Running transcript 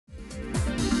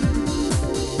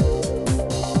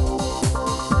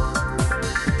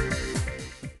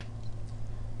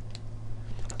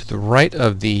right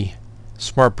of the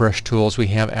Smart Brush tools we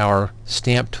have our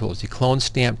stamp tools, the clone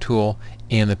stamp tool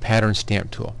and the pattern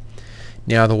stamp tool.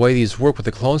 Now the way these work with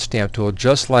the clone stamp tool,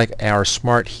 just like our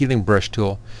Smart Healing Brush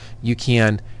tool, you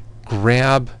can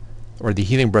grab, or the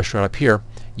healing brush right up here,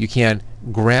 you can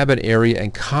grab an area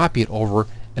and copy it over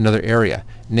another area.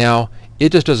 Now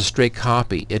it just does a straight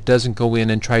copy. It doesn't go in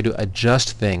and try to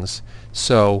adjust things.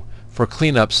 So for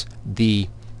cleanups, the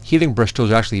healing brush tool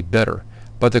is actually better.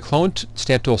 But the clone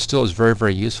stamp tool still is very,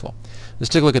 very useful. Let's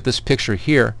take a look at this picture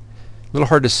here. A little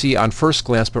hard to see on first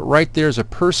glance, but right there's a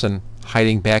person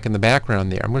hiding back in the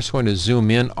background there. I'm just going to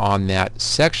zoom in on that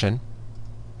section.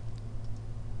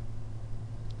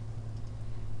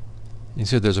 You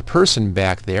see there's a person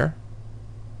back there.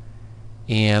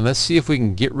 And let's see if we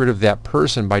can get rid of that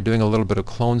person by doing a little bit of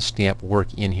clone stamp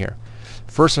work in here.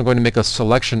 First I'm going to make a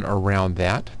selection around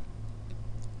that.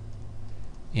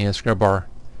 And let's grab our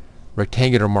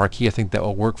rectangular marquee. I think that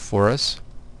will work for us.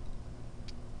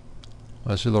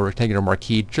 Let's do a little rectangular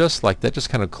marquee just like that. Just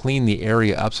kind of clean the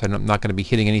area up so I'm not going to be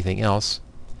hitting anything else.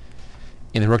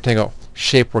 And the rectangle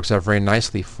shape works out very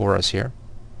nicely for us here.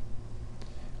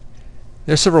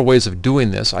 There's several ways of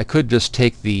doing this. I could just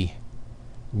take the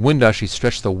window, actually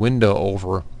stretch the window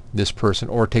over this person,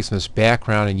 or take some of this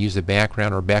background and use the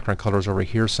background or background colors over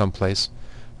here someplace.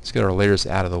 Let's get our layers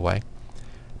out of the way.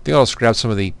 I think I'll just grab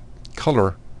some of the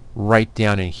color right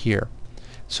down in here.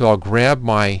 So I'll grab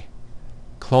my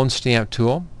clone stamp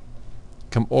tool,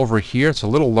 come over here. It's a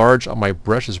little large on my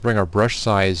brush. Let's bring our brush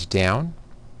size down.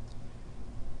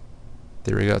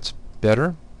 There we go. It's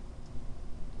better.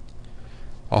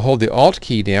 I'll hold the Alt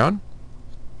key down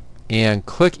and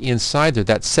click inside there.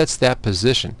 That sets that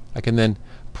position. I can then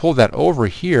pull that over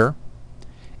here,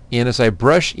 and as I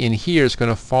brush in here, it's going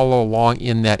to follow along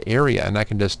in that area. And I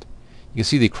can just, you can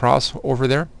see the cross over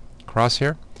there,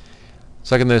 crosshair.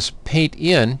 So I can just paint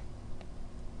in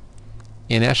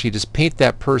and actually just paint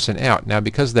that person out. Now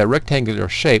because of that rectangular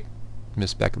shape, let me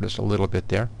back up just a little bit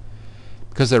there.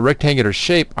 Because of that rectangular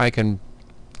shape, I can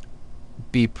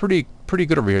be pretty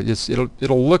good over here.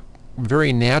 It'll look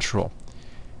very natural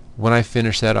when I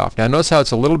finish that off. Now notice how it's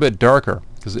a little bit darker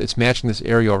because it's matching this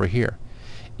area over here.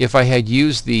 If I had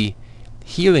used the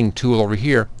healing tool over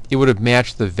here, it would have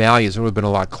matched the values. It would have been a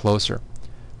lot closer.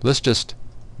 Let's just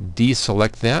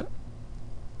deselect that.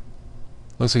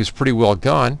 Looks like it's pretty well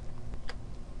gone.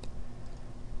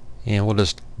 And we'll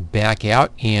just back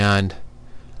out, and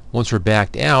once we're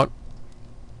backed out,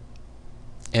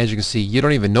 as you can see, you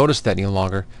don't even notice that any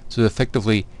longer. So it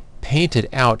effectively painted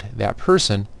out that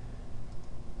person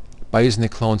by using the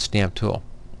clone stamp tool.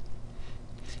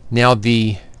 Now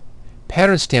the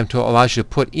pattern stamp tool allows you to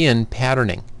put in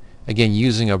patterning, again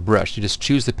using a brush. You just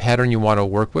choose the pattern you want to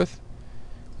work with.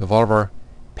 We have all of our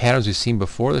patterns we've seen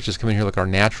before. Let's just come in here, look at our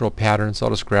natural patterns. So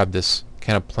I'll just grab this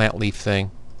kind of plant leaf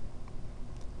thing.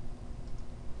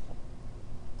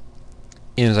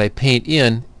 And as I paint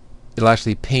in, it'll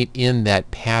actually paint in that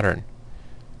pattern.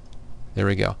 There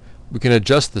we go. We can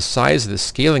adjust the size of the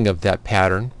scaling of that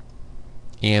pattern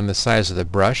and the size of the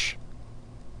brush.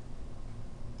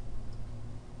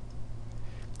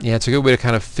 Yeah, it's a good way to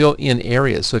kind of fill in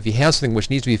areas. So if you have something which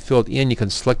needs to be filled in, you can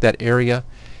select that area,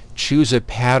 choose a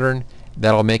pattern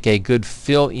that'll make a good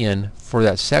fill in for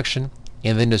that section,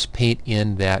 and then just paint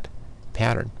in that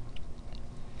pattern.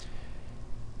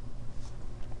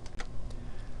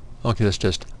 Okay, let's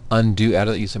just undo out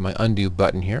of it using my undo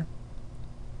button here.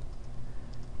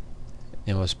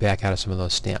 And let's back out of some of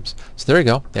those stamps. So there you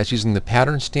go. That's using the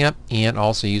pattern stamp and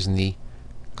also using the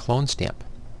clone stamp.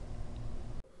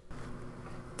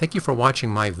 Thank you for watching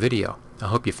my video. I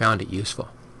hope you found it useful.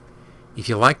 If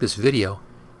you like this video,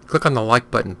 click on the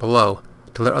like button below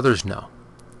to let others know.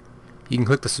 You can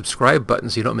click the subscribe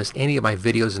button so you don't miss any of my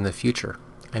videos in the future.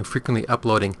 I'm frequently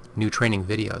uploading new training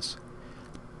videos.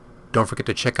 Don't forget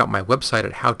to check out my website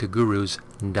at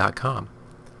howtogurus.com.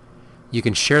 You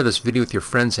can share this video with your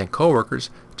friends and coworkers.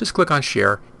 Just click on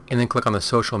share and then click on the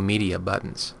social media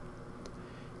buttons.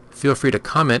 Feel free to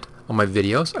comment on my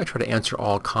videos. I try to answer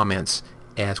all comments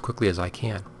as quickly as I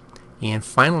can. And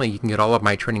finally, you can get all of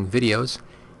my training videos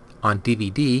on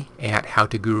DVD at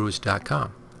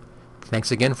howtogurus.com.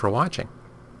 Thanks again for watching.